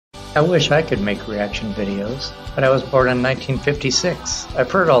I wish I could make reaction videos, but I was born in 1956.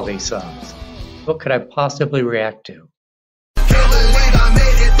 I've heard all these songs. What could I possibly react to?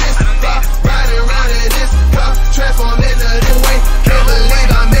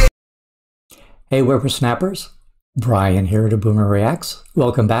 Hey whippersnappers, Brian here at Boomer Reacts.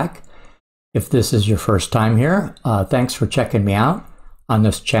 Welcome back. If this is your first time here, thanks for checking me out. On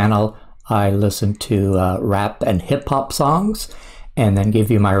this channel, I listen to rap and hip-hop songs and then give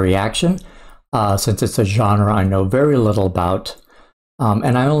you my reaction, since it's a genre I know very little about.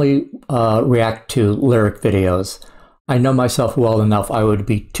 And I only react to lyric videos. I know myself well enough I would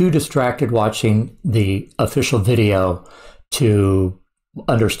be too distracted watching the official video to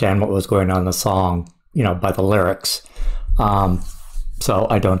understand what was going on in the song, you know, by the lyrics. So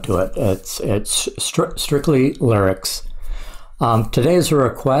I don't do it. It's strictly lyrics. Today is a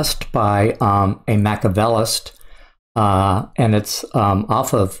request by a Machiavellist, and it's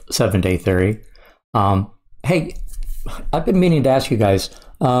off of 7-Day Theory. Hey, I've been meaning to ask you guys,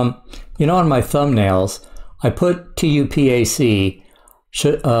 you know, on my thumbnails, I put TUPAC.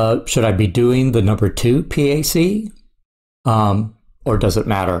 Should I be doing the number 2 PAC? Or does it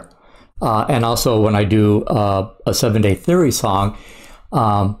matter? And also when I do a 7-Day Theory song,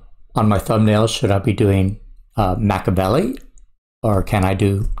 on my thumbnails, should I be doing Makaveli? Or can I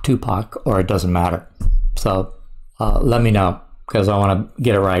do Tupac? Or it doesn't matter? So let me know, because I want to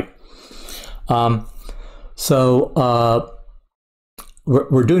get it right.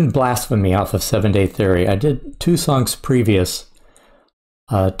 We're doing Blasphemy off of 7-Day Theory. I did 2 songs previous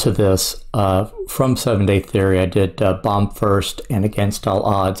to this from 7-Day Theory. I did Bomb First and Against All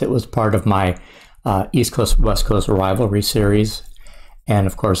Odds. It was part of my East Coast West Coast rivalry series, and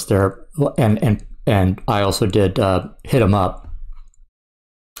of course and I also did Hit 'Em Up,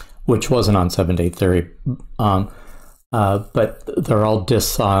 which wasn't on 7-Day Theory, but they're all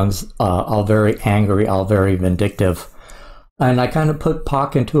diss songs, all very angry, all very vindictive, and I kind of put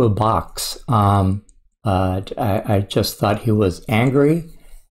Pac into a box. I just thought he was angry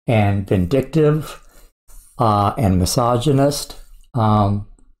and vindictive and misogynist, and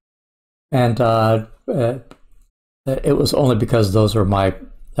it was only because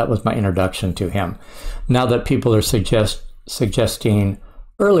that was my introduction to him. Now that people are suggesting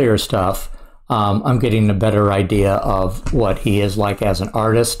earlier stuff, I'm getting a better idea of what he is like as an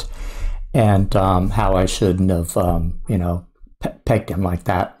artist, and how I shouldn't have you know, pegged him like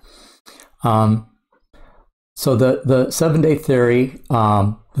that. So the 7-Day Theory,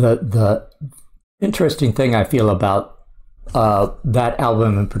 the interesting thing I feel about that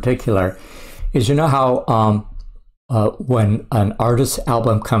album in particular is, you know how when an artist's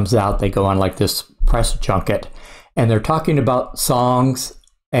album comes out, they go on like this press junket, and they're talking about songs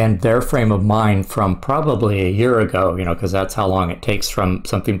and their frame of mind from probably a year ago, you know, because that's how long it takes from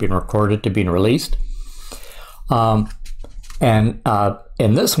something being recorded to being released. And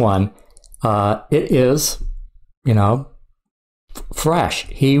in this one, it is, you know, fresh.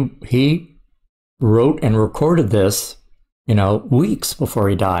 He wrote and recorded this, you know, weeks before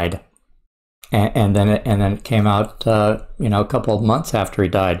he died, and then it came out, you know, a couple of months after he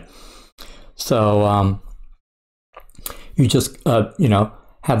died. So you just you know,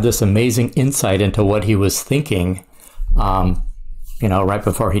 have this amazing insight into what he was thinking, you know, right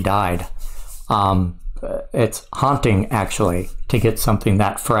before he died. It's haunting, actually, to get something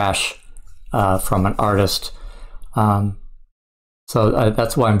that fresh from an artist. So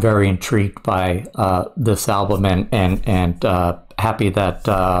that's why I'm very intrigued by this album, and happy that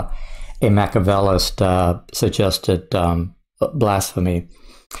a Machiavellist suggested Blasphemy.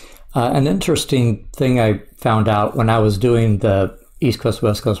 An interesting thing I found out when I was doing the East Coast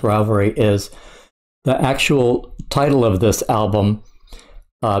West Coast rivalry is the actual title of this album.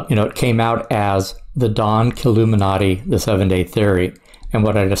 You know, it came out as The Dawn, Killuminati, The 7-Day Theory. And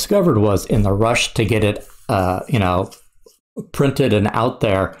what I discovered was, in the rush to get it, you know, printed and out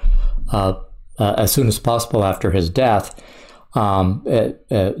there as soon as possible after his death,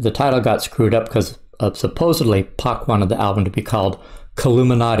 the title got screwed up because supposedly Pac wanted the album to be called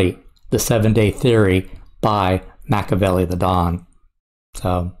Killuminati, The 7-Day Theory by Makaveli the Dawn.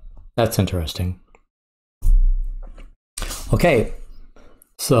 So that's interesting. Okay,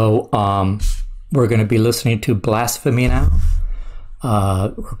 so we're going to be listening to Blasphemy now,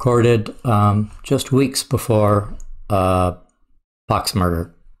 recorded just weeks before Pac's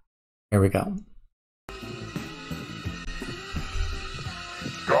murder. Here we go.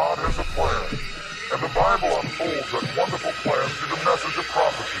 God has a plan, and the Bible unfolds that wonderful plan through the message of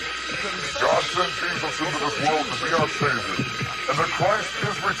prophecy. God sent Jesus into this world to be our Savior, and that Christ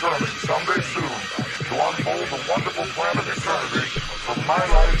is returning someday soon to unfold the wonderful plan of eternity for my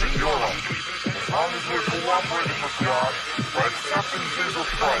life and your life. As long as we're cooperating with God by accepting Jesus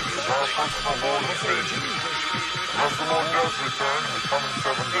Christ as our personal Lord and Savior. Unless the Lord does return in the coming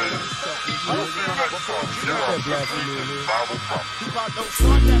 7 days, we'll see you next time here on This Week in Bible Prophecy. Don't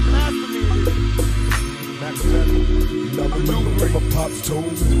start that blasphemy. Remember what my pops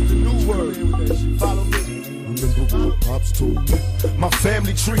told me. The new word. Follow me. Remember what my pops told me. My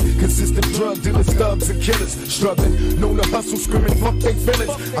family tree consists of drug dealers, thugs, and killers. Struggling, known to hustle, screaming, fuck they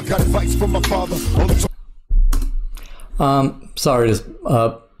feelings. I got advice from my father. Sorry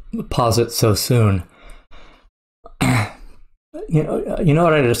to pause it so soon. You know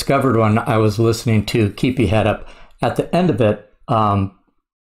what I discovered when I was listening to Keep Your Head Up? At the end of it, I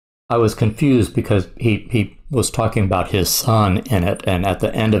was confused because he was talking about his son in it, and at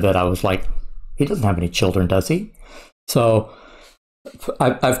the end of it, I was like, he doesn't have any children, does he? So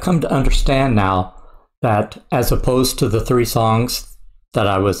I've come to understand now that as opposed to the 3 songs that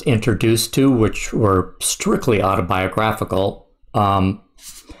I was introduced to, which were strictly autobiographical,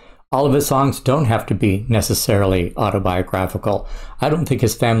 all of his songs don't have to be necessarily autobiographical. I don't think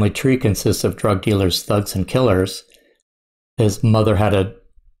his family tree consists of drug dealers, thugs, and killers. His mother had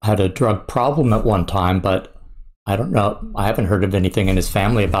a drug problem at one time, but I don't know. I haven't heard of anything in his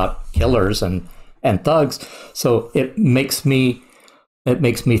family about killers and thugs. So it makes me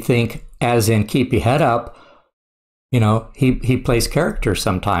think, as in Keep Your Head Up, you know, he plays characters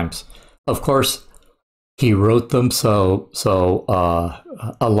sometimes. Of course, he wrote them, so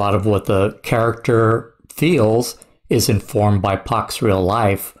a lot of what the character feels is informed by Pac's real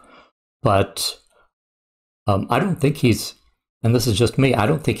life. But I don't think he's, and this is just me, I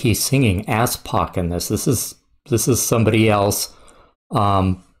don't think he's singing as Pac in this. This is somebody else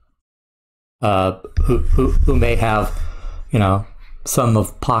who may have, you know, some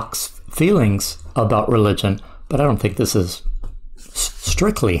of Pac's feelings about religion, but I don't think this is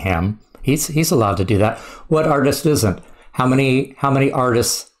strictly him. He's allowed to do that. What artist isn't? How many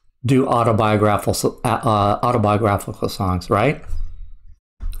artists do autobiographical songs, right?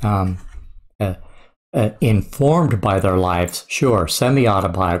 Informed by their lives, sure.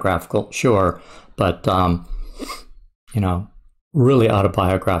 Semi-autobiographical, sure. But you know, really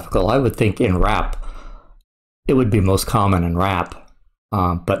autobiographical. I would think in rap, it would be most common in rap,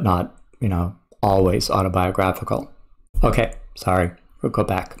 but not, you know, always autobiographical. Okay, sorry. We'll go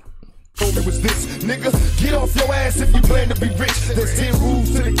back. It was this, nigga, get off your ass if you plan to be rich. There's 10 rules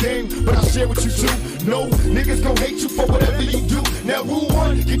to the game, but I'll share what you do. No, niggas gon' hate you for whatever you do. Now rule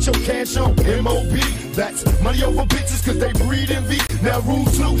 1, get your cash on MOB. That's money over bitches cause they breed envy. Now rule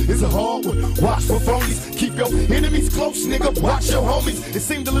 2 is a hard one, watch for phonies. Keep your enemies close, nigga, watch your homies. It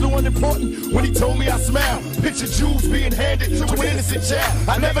seemed a little unimportant when he told me I smile. Picture Jews being handed to an innocent child.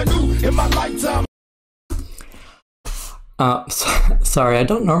 I never knew in my lifetime. Sorry, I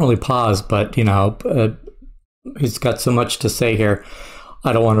don't normally pause, but, you know, he's got so much to say here.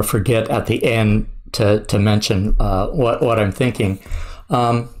 I don't want to forget at the end to mention what I'm thinking.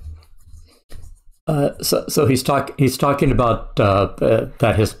 So he's talking about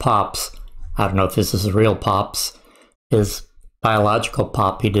that his pops, I don't know if this is his real pops, his biological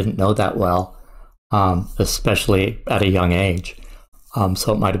pop, he didn't know that well, especially at a young age.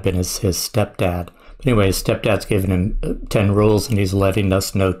 So it might have been his stepdad. Anyway, his stepdad's given him 10 rules, and he's letting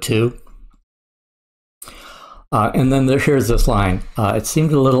us know 2. And then here's this line. It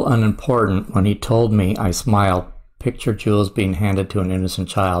seemed a little unimportant when he told me, I smiled. Picture jewels being handed to an innocent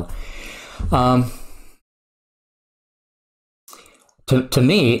child. To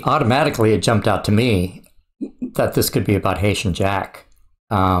me, automatically, it jumped out to me that this could be about Haitian Jack.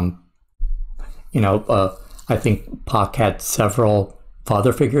 You know, I think Pac had several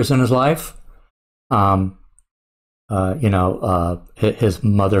father figures in his life. You know, his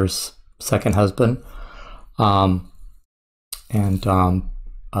mother's second husband, and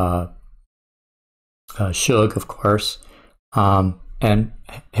Suge, of course, and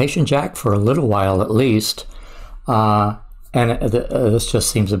Haitian Jack for a little while at least, and this just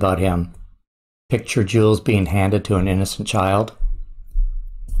seems about him. Picture jewels being handed to an innocent child.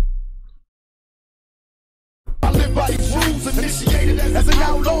 I live by these rules, initiated as an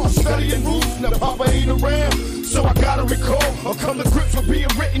outlaw, studying rules. Now Papa ain't around, so I gotta recall or come to grips with being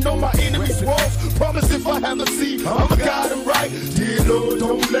written on my enemies' walls. Promise if I have a seed, I'ma guide them right. Dear Lord,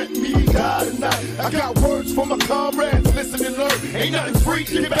 don't let me die tonight. I got words for my comrades, listen and learn. Ain't nothing free,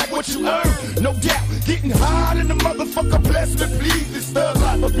 get back what you earn. No doubt, getting high in the motherfucker, bless me, please. This thug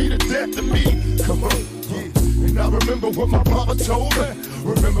life will be the death of me. Come on, yeah. And I remember what my papa told me.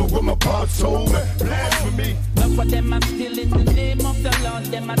 Remember what my papa told me. Blasphemy. Enough of them are still in the name of the Lord.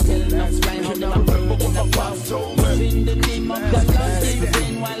 Them are telling us flying how them are burning in the clouds. In the name of the Lord, they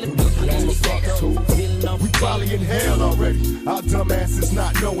vain while the people in the ghetto still no We probably in hell already. Our dumb asses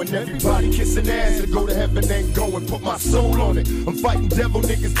not knowing. Everybody kissing ass to go to heaven ain't going. Put my soul on it. I'm fighting devil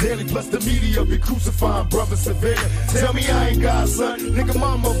niggas daily. Plus the media be crucifying brother civilian. Tell me I ain't God, son. Nigga,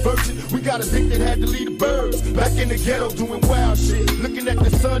 mama a virgin. We got a dick that had to lead the birds. Back in the ghetto doing wild shit. Looking at the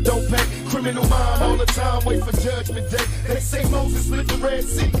sun don't pay. Criminal mind all the time. Wait for judgment day. They say Moses split the Red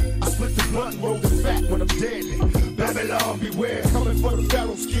Sea. I split the blunt and roll the fat when I'm deadly. Babylon beware. Coming for the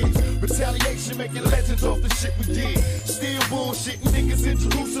Pharaoh's kids. Retaliation making legends off the shit we did. Still bullshitting niggas in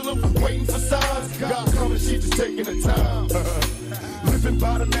Jerusalem. Waiting for signs. God coming, she just taking her time. Living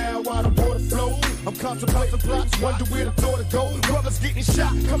by the now while the water flows. I'm contemplating plots, wonder where the thought to go. Brothers getting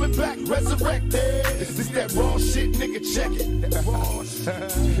shot, coming back, resurrected. This that raw shit, nigga, check it.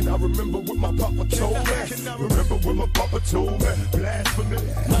 And I remember what my papa told me. Remember what my papa told me. Blasphemy.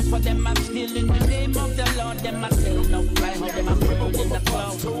 Enough of them are still in the name of the Lord. Them are telling no fly, how them are burning in the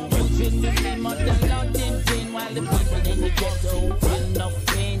clouds. Using the name of the Lord in vain while the people in the ghetto feel no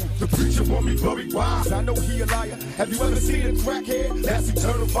pain. The preacher want me buried wise. I know he a liar. Have you ever seen a crackhead? That's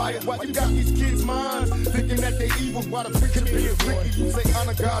eternal fire. Why you got these kids' minds thinking that they evil? Why the preacher being wicked? You say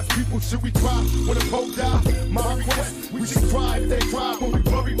honor God's people. Should we cry when the Pope die? My request, we should cry if they cry when we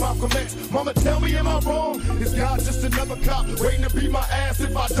bury Malcolm X. Mama, tell me, am I wrong? Is God just another cop waiting to beat my ass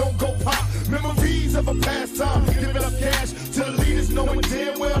if I don't go pop? Memories of a past time, giving up cash to the leaders, knowing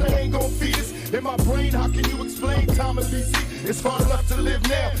damn well they ain't gonna feed us. In my brain, how can you explain time in BC? It's hard enough to live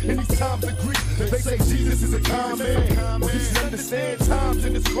now in these times of grief. They say Jesus is a kind man. Well, you should understand times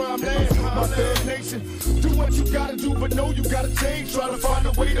in this crime land. My third nation, do what you gotta do, but know you gotta change. Try to find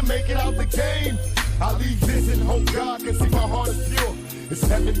a way to make it out the game. I leave this and hope God can see my heart is pure. Is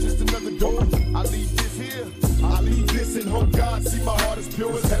heaven just another door? I leave this here. I leave this and hope God see my heart is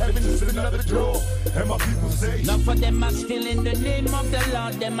pure. Is heaven just another door? And my people say, enough of them are still in the name of the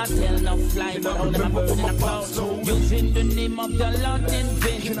Lord. Them are tell no fly, but all them are burning the clouds. Using the name of the Lord in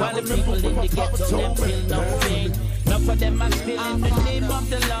vain, while the people in the ghetto them feel no pain. Enough of them are still in the name of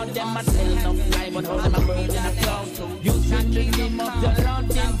the Lord. Them are tell no fly, but all them are burning the clouds. Using the name of the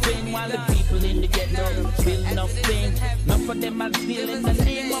Lord in vain, while the people in the ghetto feel no pain. Enough of them are still in the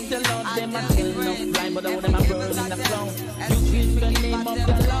name of the Lord. Them are tell no fly, but all them are burning the clouds. Using the name of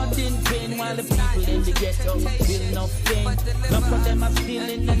the Lord in vain, while the people in the ghetto feel no pain. Enough of them are still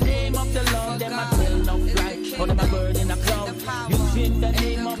in the name of the Lord. Them are tell no fly, all them are burning the clouds. Using the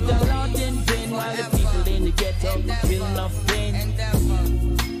name of the Lord in vain, while the people in the ghetto feel no pain.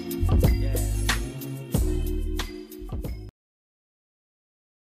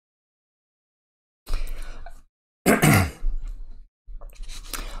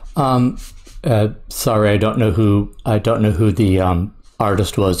 Sorry, I don't know who the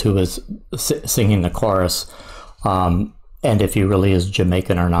artist was who was singing the chorus, and if he really is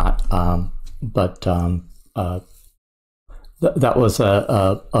Jamaican or not. But that was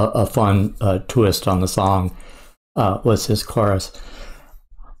a fun twist on the song. Was his chorus.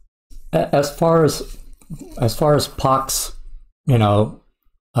 As far as Pac's,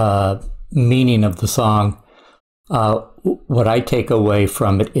 meaning of the song, what I take away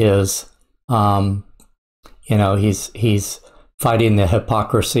from it is, he's fighting the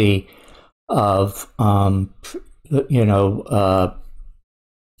hypocrisy of,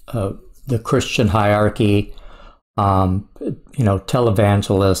 the Christian hierarchy,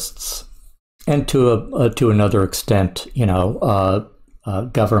 televangelists, and to another extent,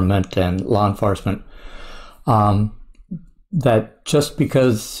 government and law enforcement. That just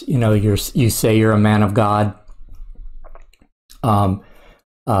because you say you're a man of God, or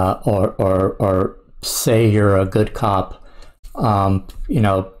say you're a good cop,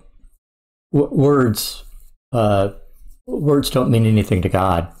 words don't mean anything to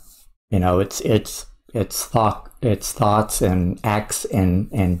God. It's thoughts and acts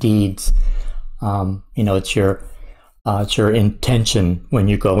and deeds. It's your intention when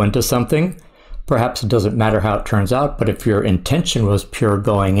you go into something. Perhaps it doesn't matter how it turns out, but if your intention was pure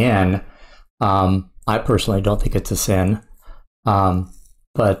going in, I personally don't think it's a sin.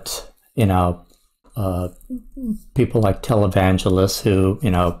 But people like televangelists who,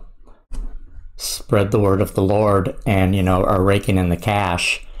 spread the word of the Lord and, are raking in the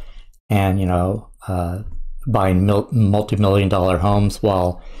cash and, buying multi-million-dollar homes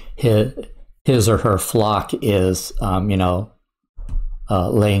while his or her flock is,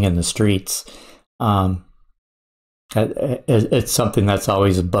 laying in the streets. It's something that's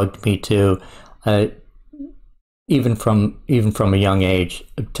always bugged me too. even from a young age,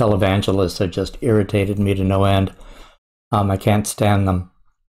 televangelists have just irritated me to no end. I can't stand them.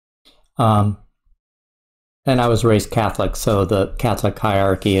 And I was raised Catholic, so the Catholic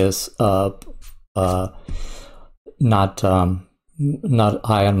hierarchy is not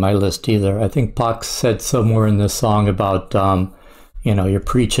high on my list either. I think Pac said somewhere in this song about, you know, you're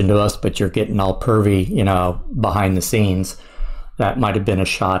preaching to us, but you're getting all pervy, you know, behind the scenes. That might have been a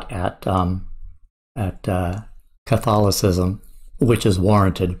shot at Catholicism, which is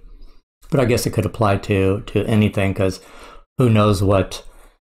warranted. But I guess it could apply to anything, because who knows what,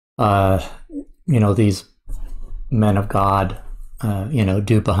 you know, these men of God, you know,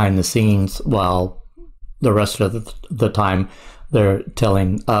 do behind the scenes, while the rest of the time they're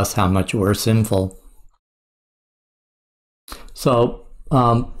telling us how much we're sinful. So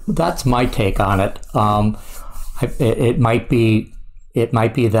that's my take on it. It might be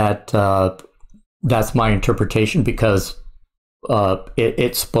that that's my interpretation, because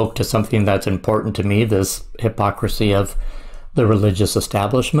it spoke to something that's important to me, this hypocrisy of the religious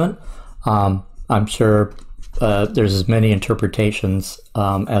establishment. I'm sure there's as many interpretations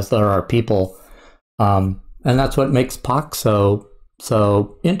as there are people, and that's what makes Pac so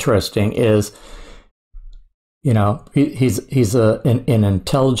interesting. Is, you know, he's an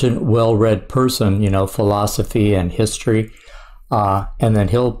intelligent, well-read person, you know, philosophy and history, and then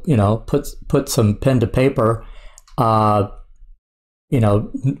he'll, you know, put some pen to paper, you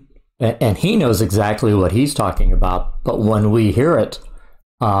know, and he knows exactly what he's talking about. But when we hear it,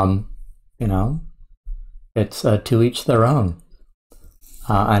 you know, it's to each their own,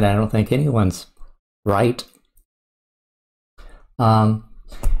 and I don't think anyone's right.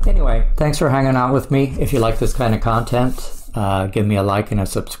 Anyway, thanks for hanging out with me. If you like this kind of content, give me a like and a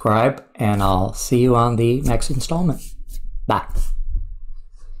subscribe, and I'll see you on the next installment. Bye.